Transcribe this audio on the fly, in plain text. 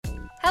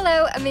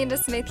Hello, Amanda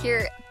Smith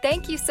here.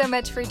 Thank you so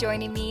much for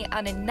joining me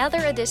on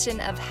another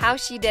edition of How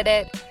She Did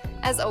It.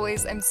 As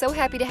always, I'm so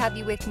happy to have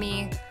you with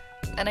me,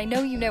 and I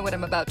know you know what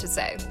I'm about to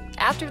say.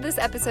 After this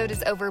episode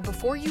is over,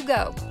 before you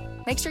go,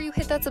 make sure you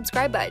hit that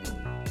subscribe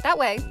button. That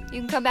way, you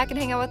can come back and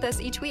hang out with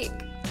us each week.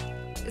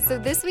 So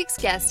this week's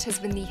guest has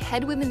been the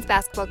head women's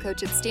basketball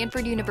coach at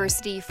Stanford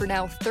University for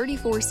now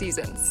 34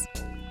 seasons.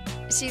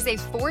 She's a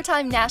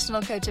 4-time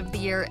National Coach of the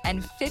Year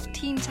and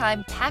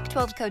 15-time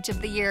Pac-12 Coach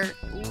of the Year,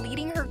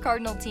 leading her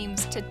Cardinal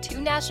teams to 2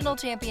 national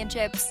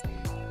championships,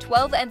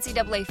 12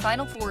 NCAA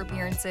Final Four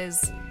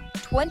appearances,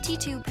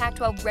 22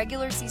 Pac-12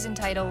 regular season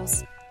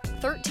titles,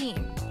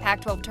 13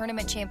 Pac-12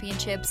 tournament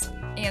championships,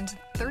 and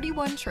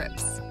 31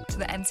 trips to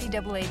the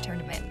NCAA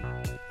tournament.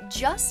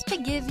 Just to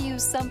give you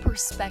some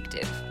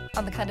perspective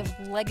on the kind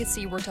of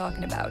legacy we're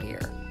talking about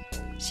here.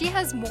 She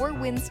has more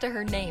wins to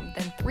her name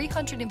than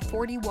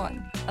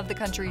 341 of the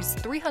country's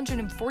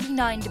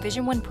 349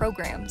 Division I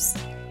programs,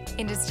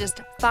 and is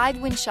just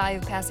 5 wins shy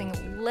of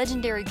passing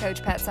legendary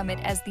coach Pat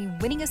Summitt as the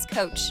winningest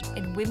coach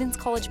in women's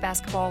college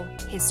basketball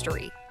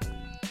history.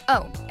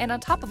 Oh, and on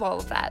top of all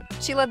of that,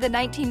 she led the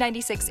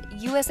 1996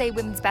 USA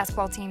women's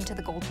basketball team to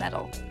the gold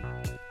medal.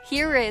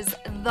 Here is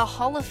the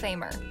Hall of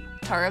Famer,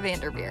 Tara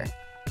Vanderveer.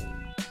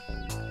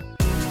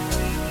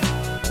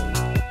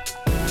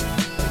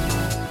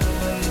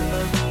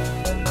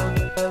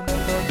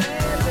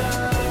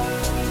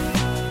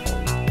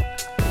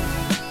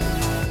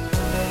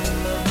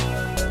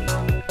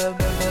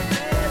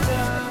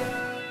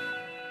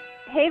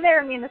 Hey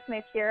there, Amanda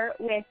Smith here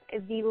with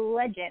the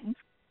legend,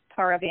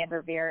 Tara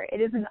Vanderveer.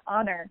 It is an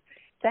honor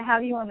to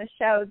have you on the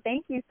show.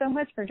 Thank you so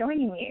much for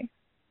joining me.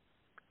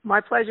 My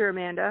pleasure,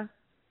 Amanda.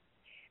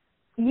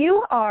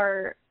 You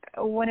are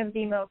one of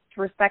the most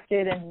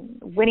respected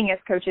and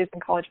winningest coaches in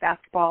college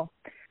basketball.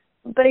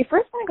 But I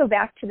first want to go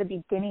back to the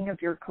beginning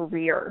of your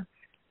career.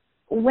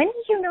 When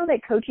did you know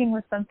that coaching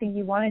was something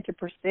you wanted to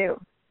pursue?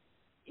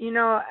 You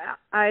know,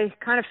 I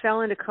kind of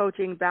fell into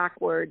coaching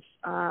backwards.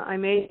 I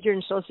majored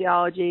in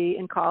sociology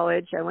in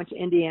college. I went to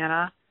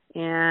Indiana,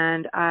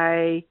 and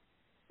I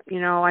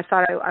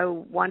thought I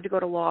wanted to go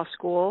to law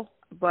school,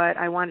 but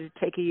I wanted to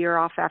take a year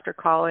off after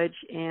college,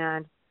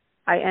 and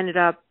I ended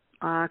up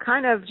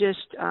kind of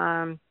just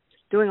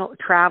doing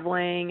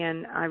traveling,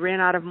 and I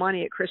ran out of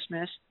money at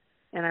Christmas,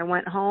 and I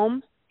went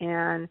home,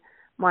 and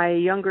my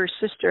younger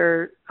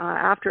sister,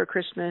 after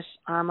Christmas,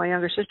 my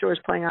younger sister was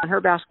playing on her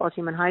basketball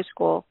team in high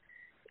school.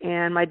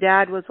 And my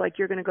dad was like,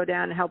 "You're going to go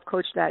down and help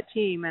coach that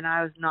team." And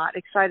I was not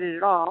excited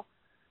at all.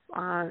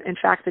 In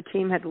fact, the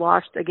team had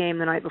lost a game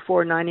the night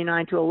before,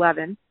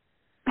 99-11.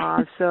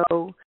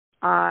 So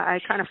I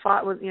kind of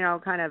fought with,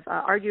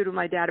 argued with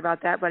my dad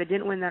about that, but I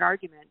didn't win that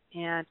argument.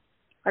 And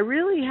I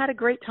really had a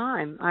great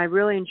time. I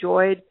really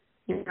enjoyed,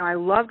 I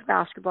loved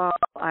basketball.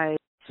 I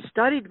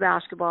studied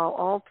basketball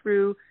all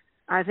through,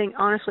 I think,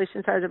 honestly,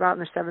 since I was about in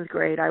the 7th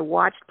grade. I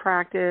watched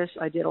practice.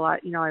 I did a lot,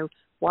 I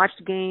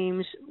watched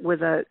games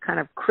with a kind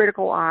of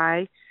critical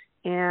eye,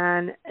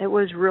 and it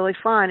was really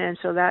fun. And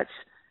so that's,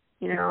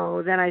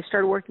 then I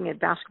started working at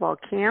basketball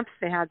camps.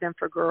 They had them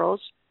for girls.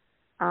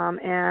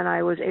 And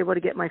I was able to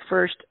get my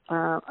first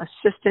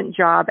assistant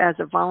job as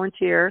a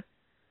volunteer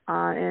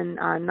in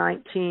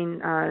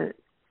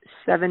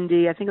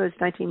 1970, I think it was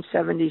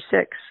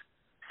 1976,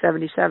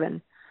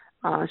 77.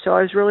 So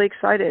I was really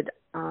excited. It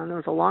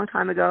was a long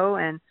time ago,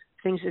 and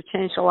things have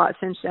changed a lot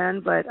since then,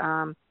 but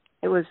I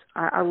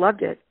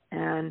loved it.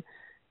 And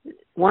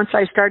once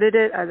I started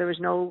it, there was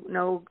no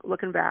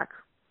looking back.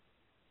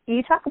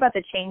 You talk about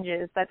the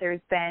changes that there's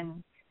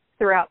been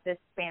throughout this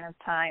span of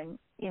time,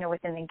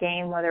 within the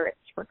game, whether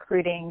it's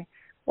recruiting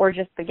or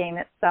just the game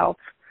itself.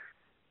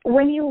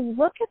 When you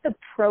look at the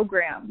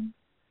program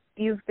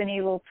you've been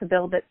able to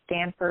build at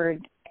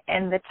Stanford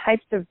and the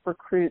types of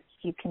recruits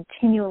you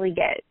continually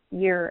get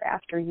year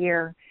after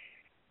year,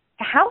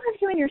 how have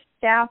you and your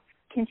staff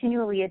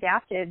continually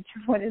adapted to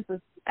what is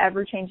this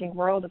ever-changing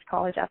world of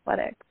college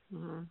athletics?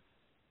 Mm-hmm.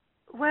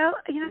 Well,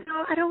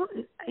 I don't,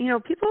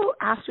 people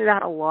ask me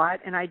that a lot,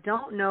 and I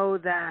don't know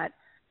that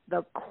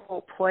the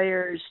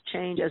players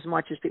change as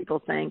much as people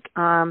think.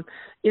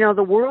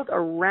 The world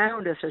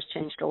around us has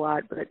changed a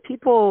lot, but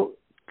people,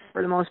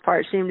 for the most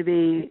part, seem to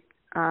be,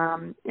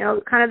 kind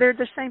of they're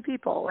the same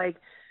people. Like,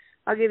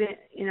 I'll give you,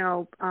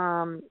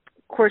 of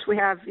course we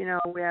have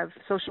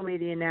social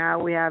media now,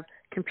 we have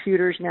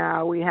computers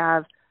now, we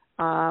have,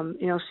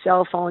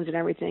 cell phones and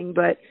everything,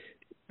 but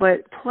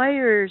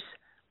players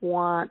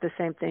want the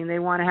same thing. They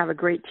want to have a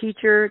great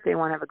teacher. They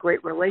want to have a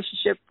great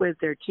relationship with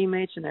their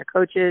teammates and their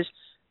coaches.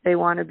 They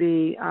want to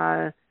be,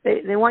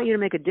 they want you to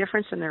make a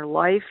difference in their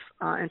life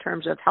in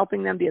terms of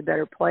helping them be a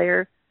better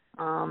player.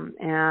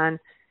 I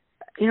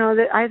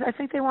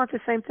think they want the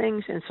same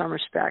things in some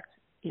respect,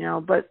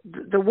 but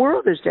the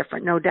world is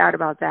different, no doubt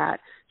about that.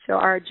 So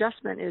our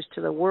adjustment is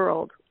to the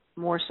world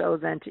more so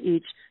than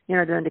to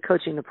than to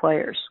coaching the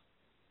players.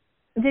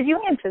 Did you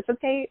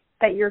anticipate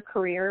that your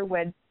career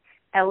would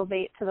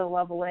elevate to the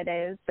level it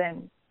is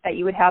and that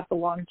you would have the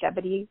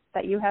longevity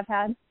that you have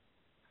had?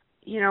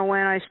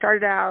 when I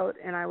started out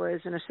and I was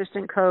an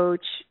assistant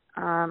coach,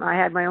 I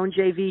had my own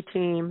JV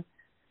team.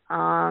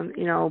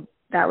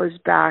 That was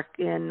back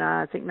in,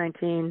 I think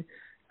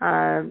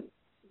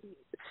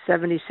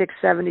 1976,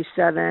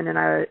 77. And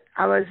I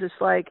was just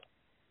like,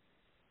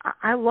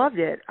 I loved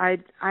it. I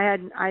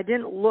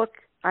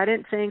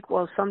didn't think,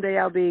 well, someday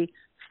I'll be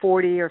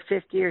 40 or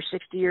 50 or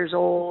 60 years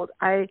old.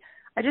 I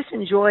just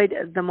enjoyed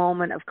the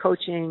moment of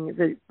coaching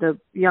the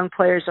young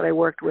players that I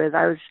worked with.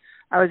 I was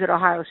at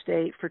Ohio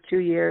State for 2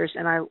 years,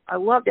 and I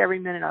loved every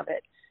minute of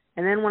it.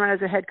 And then when I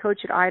was a head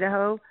coach at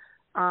Idaho,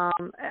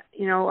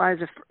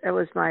 it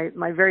was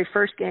my very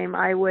first game.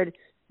 I would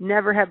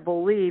never have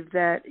believed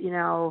that,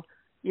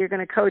 you're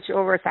going to coach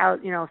over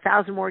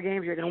 1,000 more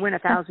games. You're going to win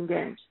 1,000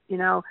 games.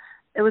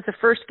 It was the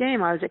first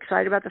game. I was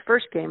excited about the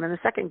first game and the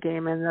second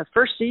game and the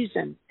first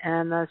season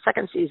and the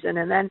second season.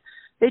 And then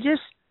they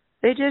just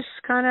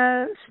kind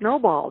of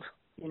snowballed.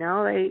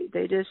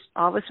 They just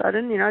all of a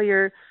sudden,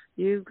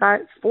 you've got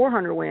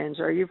 400 wins,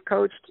 or you've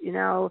coached,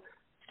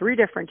 3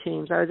 different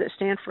teams. I was at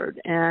Stanford,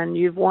 and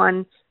you've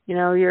won,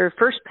 your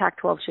first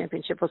Pac-12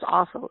 championship was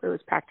it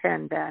was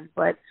Pac-10 then,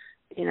 but,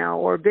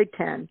 or Big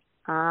Ten.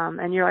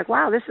 And you're like,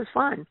 wow, this is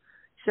fun.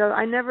 So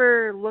I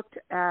never looked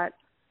at,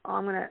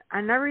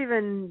 I never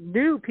even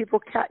knew people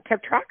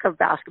kept track of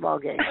basketball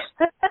games.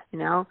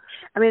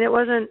 It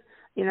wasn't,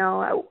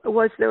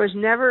 there was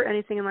never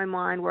anything in my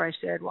mind where I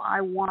said, well,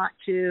 I want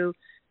to,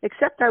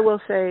 except I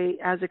will say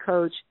as a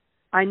coach,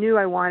 I knew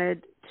I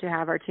wanted to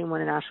have our team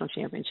win a national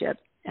championship.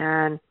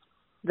 And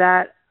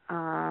that,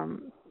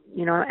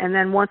 and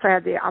then once I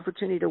had the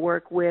opportunity to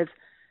work with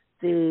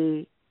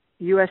the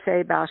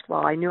USA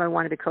basketball, I knew I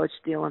wanted to coach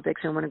the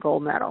Olympics and win a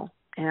gold medal.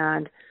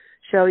 And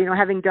so,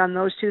 having done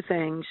those 2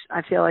 things,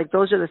 I feel like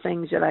those are the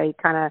things that I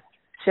kind of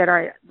said, all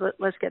right,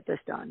 let's get this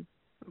done.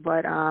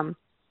 But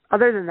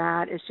other than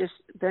that, it's just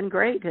been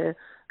great to,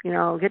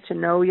 get to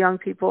know young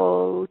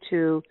people,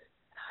 to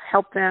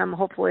help them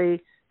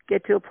hopefully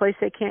get to a place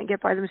they can't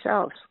get by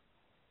themselves.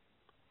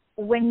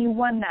 When you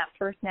won that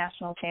first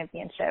national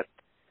championship,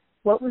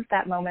 what was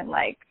that moment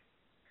like?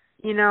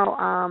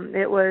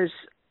 It was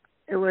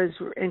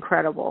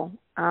incredible.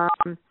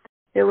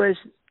 It was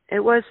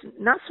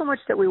not so much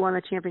that we won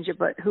the championship,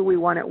 but who we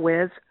won it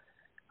with.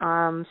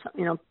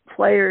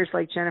 Players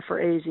like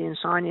Jennifer Azzi and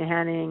Sonia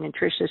Henning and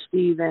Tricia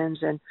Stevens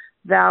and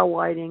Val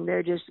Whiting,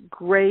 they're just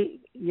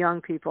great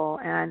young people.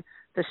 And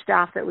the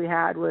staff that we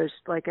had was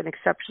like an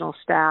exceptional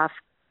staff.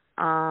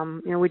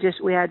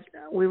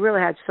 We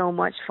really had so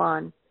much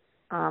fun.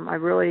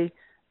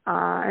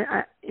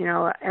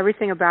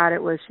 Everything about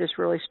it was just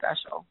really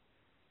special.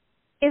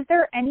 Is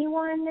there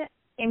anyone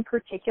in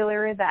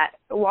particular that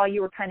while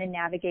you were kind of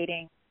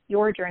navigating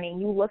your journey,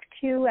 you looked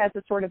to as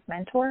a sort of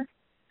mentor?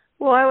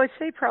 Well, I would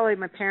say probably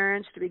my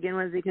parents to begin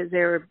with, because they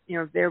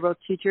were both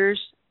teachers.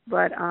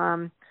 But,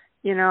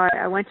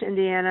 I went to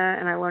Indiana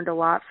and I learned a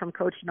lot from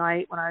Coach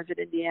Knight when I was at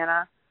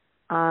Indiana.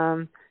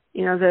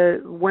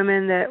 The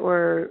women that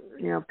were,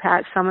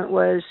 Pat Summitt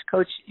was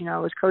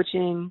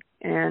coaching,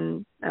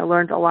 and I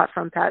learned a lot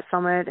from Pat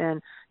Summitt,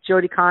 and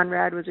Jody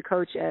Conrad was a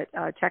coach at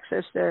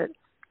Texas that,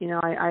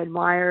 I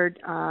admired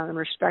and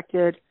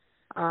respected.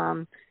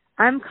 I'm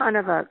kind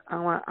of I'm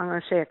going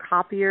to say a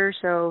copier.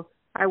 So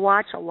I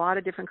watch a lot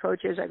of different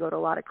coaches. I go to a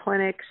lot of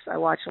clinics. I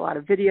watch a lot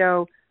of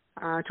video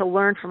to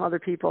learn from other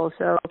people.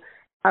 So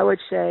I would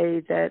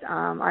say that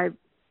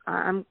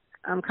I'm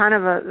kind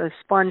of a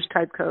sponge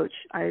type coach.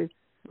 I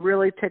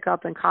really pick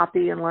up and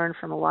copy and learn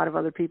from a lot of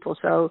other people.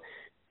 So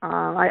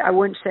I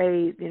wouldn't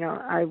say,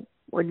 I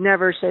would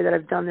never say that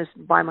I've done this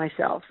by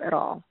myself at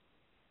all.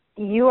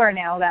 You are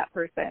now that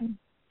person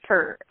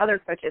for other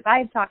coaches.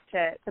 I've talked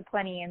to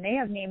plenty, and they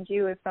have named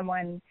you as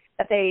someone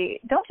that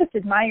they don't just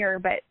admire,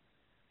 but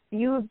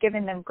you have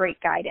given them great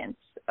guidance.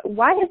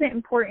 Why is it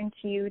important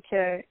to you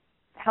to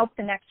help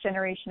the next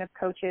generation of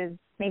coaches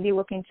maybe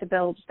looking to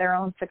build their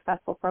own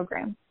successful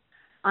program?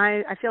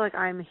 I feel like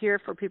I'm here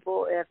for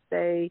people if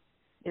they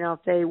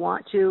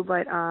want to,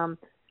 but I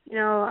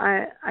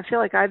feel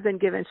like I've been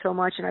given so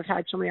much, and I've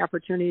had so many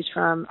opportunities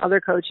from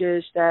other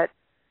coaches that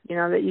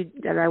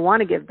I want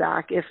to give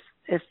back if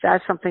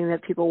that's something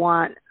that people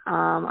want.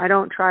 I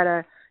don't try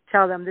to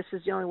tell them this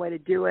is the only way to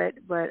do it,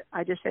 but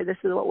I just say this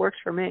is what works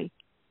for me.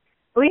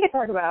 We could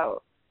talk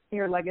about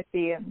your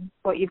legacy and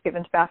what you've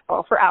given to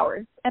basketball for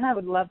hours, and I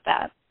would love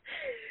that.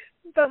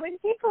 But when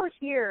people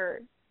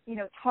hear,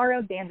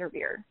 Tara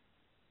Vanderveer,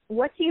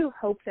 what do you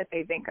hope that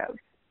they think of?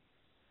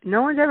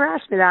 No one's ever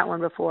asked me that one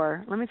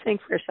before. Let me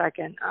think for a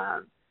second.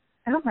 Oh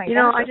my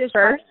gosh, I just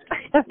first.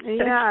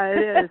 Yeah,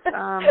 it is.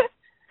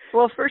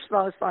 Well, first of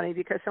all, it's funny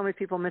because so many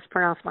people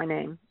mispronounce my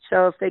name.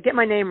 So if they get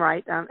my name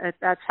right,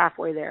 that's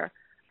halfway there.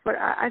 But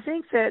I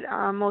think that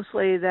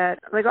mostly that,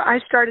 like, I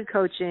started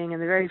coaching,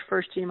 and the very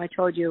first team I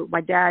told you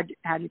my dad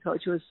had me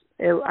coach I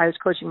was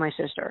coaching my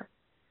sister,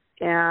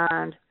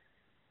 and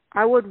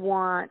I would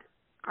want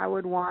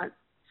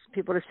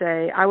people to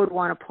say I would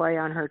want to play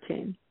on her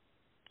team.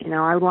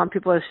 I would want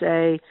people to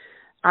say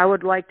I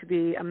would like to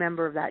be a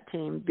member of that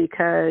team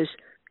because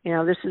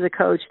this is a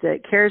coach that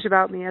cares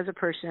about me as a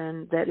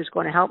person, that is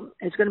going to help,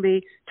 is going to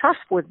be tough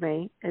with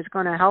me, is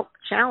going to help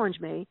challenge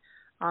me,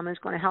 is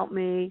going to help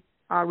me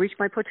reach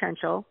my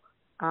potential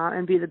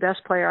and be the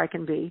best player I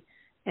can be,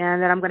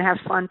 and that I'm going to have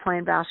fun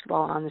playing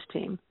basketball on this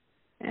team.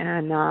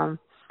 And,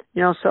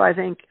 so I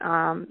think,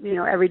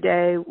 every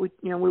day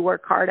we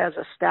work hard as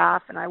a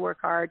staff, and I work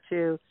hard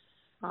to,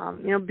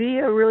 be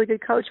a really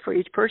good coach for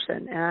each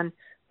person. And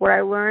what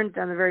I learned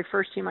on the very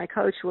first team I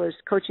coached was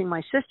coaching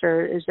my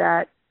sister, is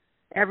that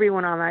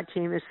everyone on that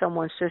team is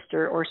someone's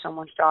sister or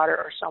someone's daughter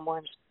or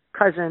someone's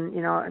cousin.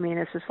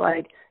 It's just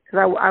like,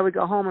 because I would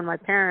go home and my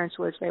parents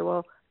would say,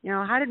 well,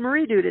 how did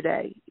Marie do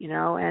today?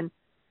 And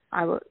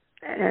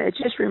it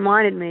just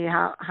reminded me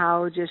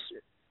how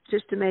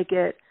just to make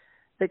it,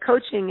 the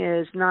coaching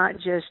is not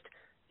just,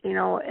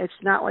 it's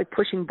not like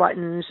pushing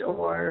buttons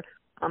or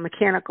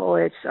mechanical.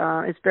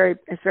 It's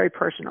very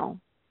personal.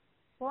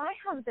 Well, I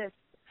have this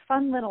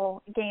fun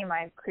little game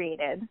I've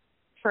created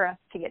for us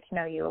to get to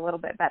know you a little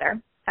bit better.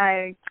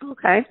 I've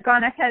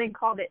gone ahead and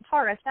called it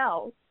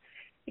Taratel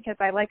because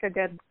I like a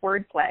good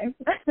wordplay.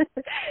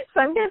 So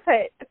I'm going to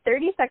put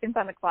 30 seconds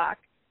on the clock,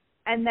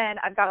 and then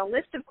I've got a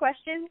list of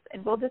questions,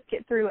 and we'll just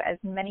get through as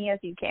many as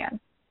you can.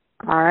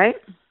 All right.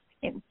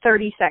 In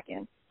 30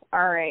 seconds.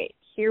 All right,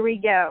 here we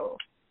go.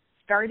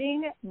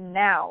 Starting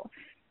now.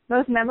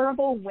 Most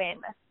memorable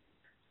win?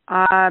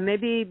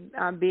 Maybe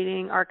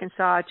beating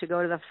Arkansas to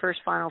go to the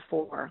first Final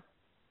Four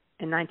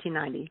in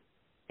 1990.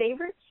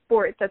 Favorite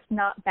sport that's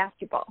not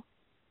basketball?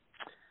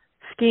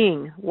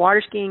 Skiing,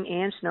 water skiing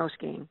and snow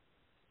skiing.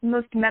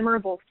 Most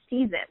memorable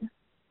season?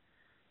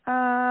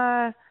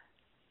 I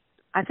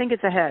think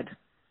it's ahead.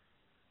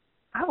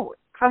 Oh,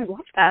 I love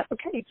that.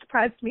 Okay, you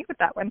surprised me with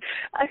that one.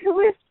 Who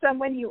is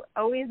someone you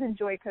always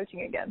enjoy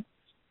coaching against?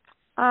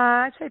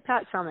 I'd say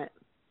Pat Summitt.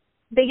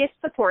 Biggest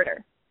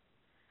supporter?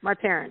 My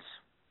parents.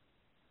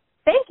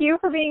 Thank you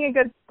for being a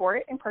good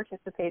sport and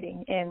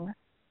participating in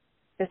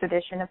this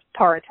edition of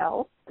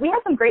Taratel. We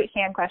have some great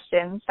fan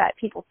questions that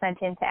people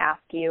sent in to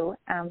ask you,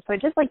 so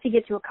I'd just like to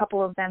get to a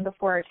couple of them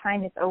before our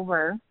time is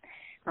over.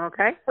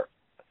 Okay.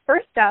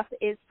 First up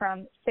is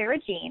from Sarah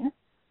Jean,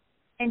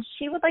 and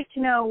she would like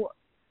to know,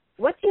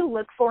 what do you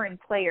look for in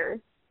players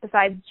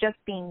besides just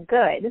being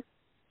good,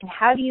 and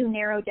how do you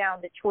narrow down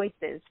the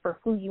choices for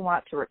who you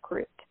want to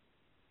recruit?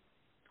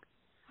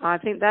 I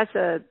think that's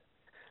the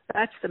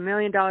 $1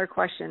 million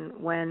question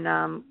when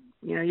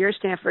you're at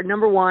Stanford.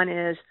 Number one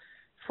is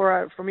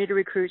for me to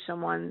recruit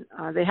someone,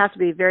 they have to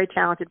be very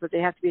talented, but they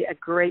have to be a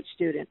great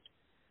student.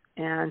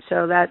 And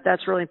so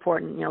that's really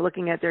important,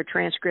 looking at their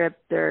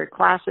transcript, their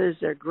classes,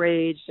 their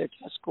grades, their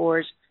test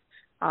scores.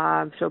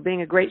 So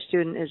being a great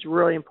student is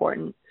really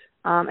important.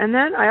 And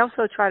then I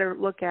also try to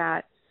look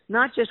at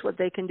not just what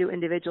they can do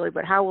individually,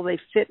 but how will they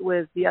fit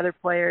with the other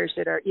players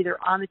that are either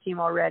on the team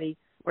already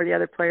or the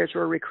other players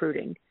we're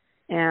recruiting.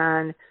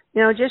 And,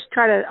 just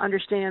try to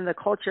understand the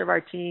culture of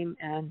our team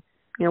and,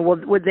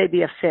 would they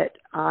be a fit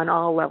on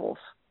all levels?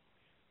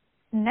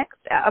 Next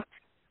up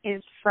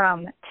is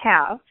from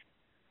Tav.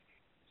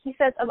 He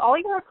says, of all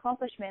your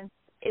accomplishments,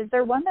 is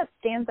there one that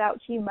stands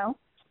out to you most?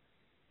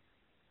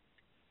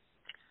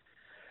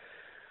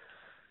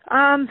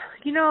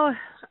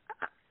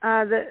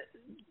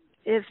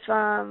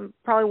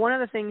 Probably one of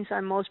the things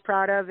I'm most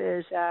proud of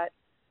is that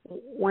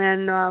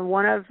when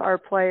one of our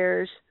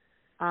players,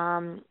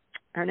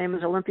 her name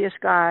is Olympia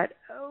Scott,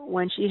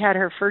 when she had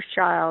her first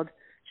child,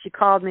 she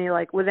called me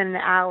like within an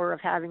hour of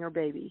having her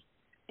baby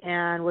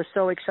and was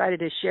so excited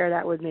to share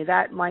that with me.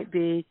 That might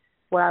be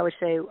what I would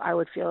say I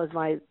would feel is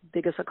my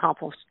biggest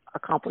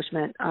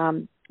accomplishment.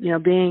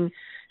 Being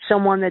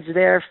someone that's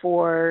there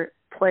for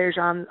players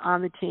on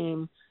the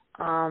team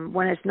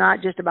when it's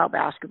not just about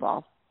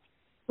basketball.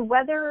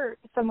 Whether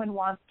someone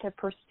wants to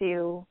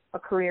pursue a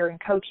career in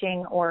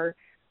coaching or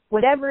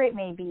whatever it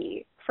may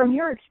be, from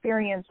your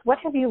experience, what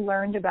have you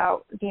learned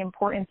about the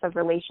importance of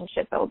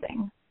relationship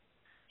building?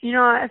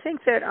 I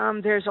think that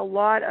there's a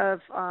lot of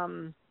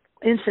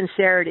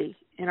insincerity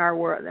in our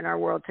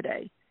world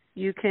today.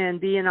 You can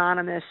be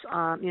anonymous,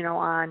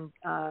 on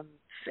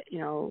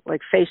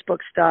like Facebook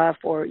stuff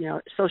or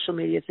social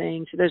media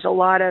things. There's a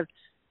lot of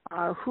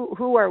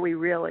who are we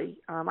really?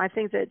 I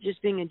think that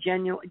just being a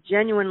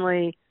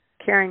genuinely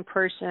caring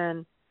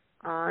person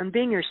and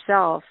being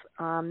yourself,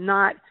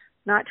 not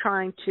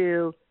trying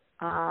to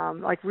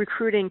like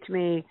recruiting to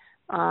me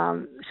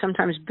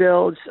sometimes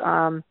builds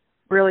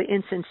really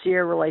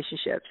insincere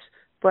relationships.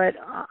 But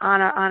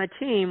on a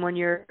team, when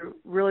you're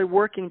really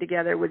working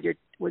together with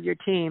your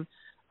team,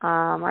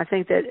 I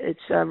think that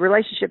it's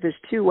relationship is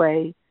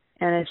two-way,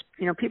 and it's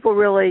people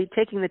really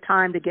taking the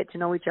time to get to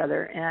know each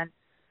other. And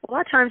a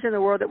lot of times in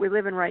the world that we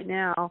live in right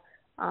now,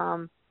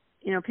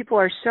 people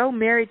are so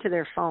married to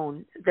their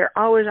phone; they're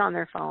always on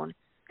their phone,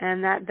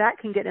 and that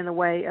can get in the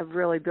way of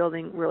really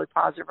building really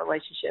positive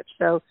relationships.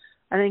 So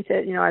I think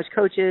that as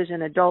coaches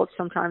and adults,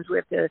 sometimes we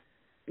have to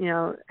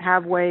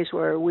have ways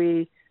where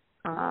we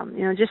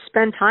just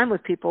spend time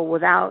with people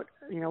without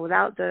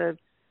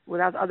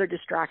other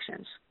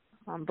distractions.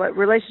 But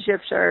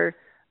relationships are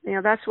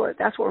that's what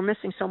we're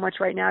missing so much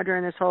right now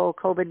during this whole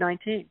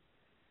COVID-19.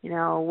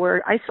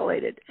 We're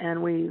isolated,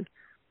 and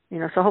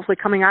so hopefully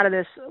coming out of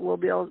this, we'll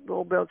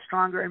build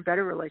stronger and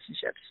better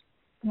relationships.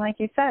 Like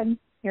you said,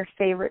 your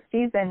favorite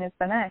season is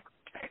the next.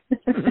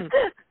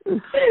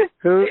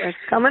 It's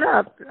coming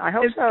up. I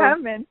hope it's so. It's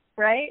coming,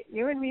 right?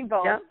 You and me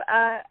both. Yep.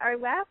 Our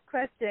last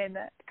question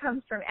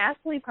comes from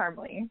Ashley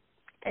Parmley,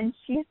 and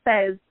she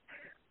says,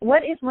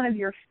 what is one of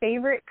your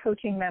favorite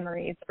coaching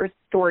memories or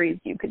stories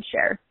you could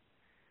share?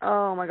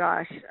 Oh my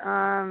gosh.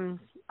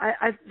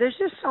 There's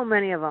just so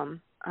many of them.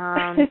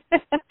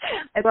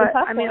 But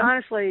I mean,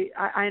 honestly,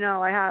 I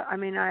know I have. I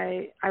mean,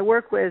 I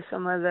work with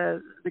some of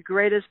the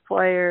greatest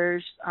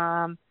players.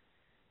 I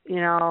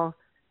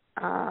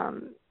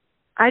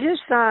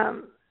just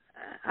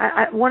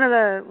one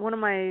of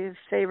my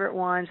favorite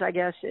ones, I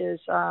guess, is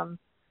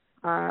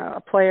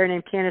a player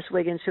named Candace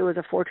Wiggins, who was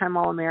a 4-time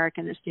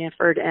All-American at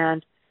Stanford,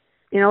 and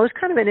it was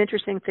kind of an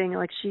interesting thing.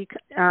 Like she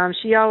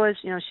always,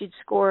 she'd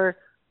score.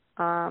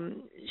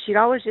 She'd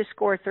always just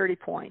score 30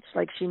 points.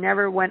 Like she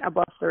never went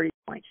above 30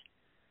 points.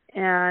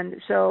 And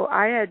so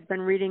I had been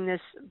reading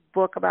this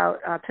book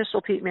about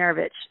Pistol Pete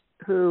Maravich,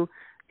 who,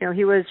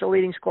 he was the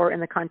leading scorer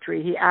in the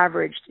country. He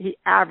averaged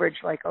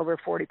like over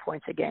 40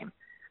 points a game.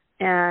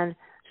 And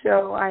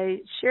so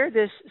I shared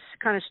this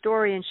kind of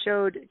story and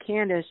showed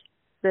Candace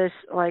this,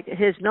 like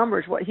his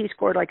numbers, what he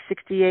scored, like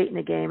 68 in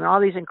a game, and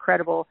all these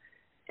incredible.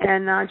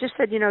 And just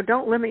said,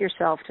 don't limit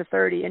yourself to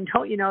 30. And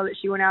don't that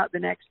she went out the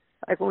next,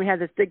 like when we had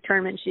this big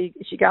tournament, she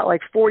got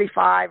like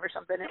 45 or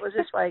something. It was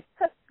just like,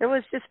 it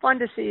was just fun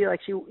to see,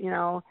 like she,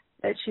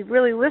 that she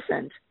really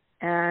listened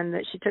and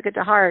that she took it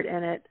to heart.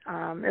 And it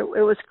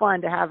was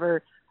fun to have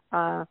her,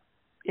 have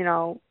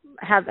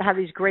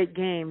these great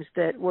games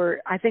that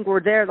I think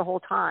were there the whole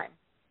time.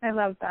 I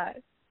love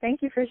that.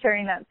 Thank you for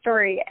sharing that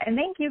story. And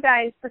thank you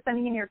guys for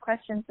sending in your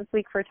questions this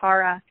week for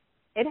Tara.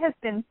 It has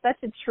been such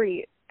a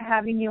treat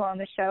having you on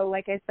the show.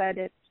 Like I said,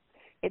 it's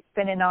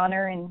been an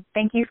honor, and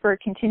thank you for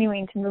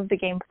continuing to move the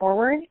game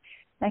forward.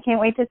 I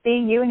can't wait to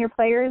see you and your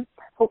players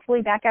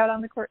hopefully back out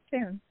on the court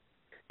soon.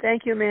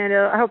 Thank you,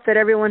 Amanda. I hope that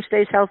everyone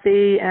stays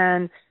healthy,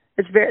 and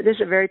this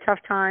is a very tough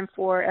time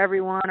for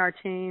everyone. Our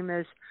team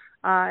is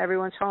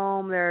everyone's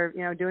home. They're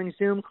doing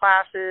Zoom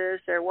classes.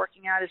 They're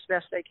working out as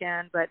best they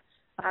can, but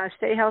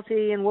stay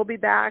healthy, and we'll be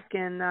back.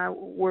 And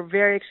we're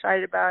very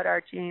excited about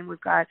our team.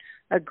 We've got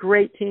a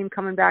great team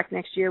coming back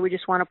next year. We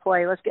just want to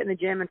play. Let's get in the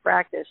gym and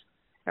practice.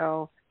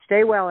 So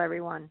stay well,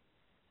 everyone.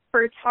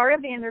 For Tara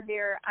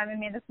VanDerveer, I'm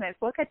Amanda Smith.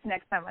 We'll catch you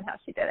next time on How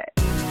She Did It.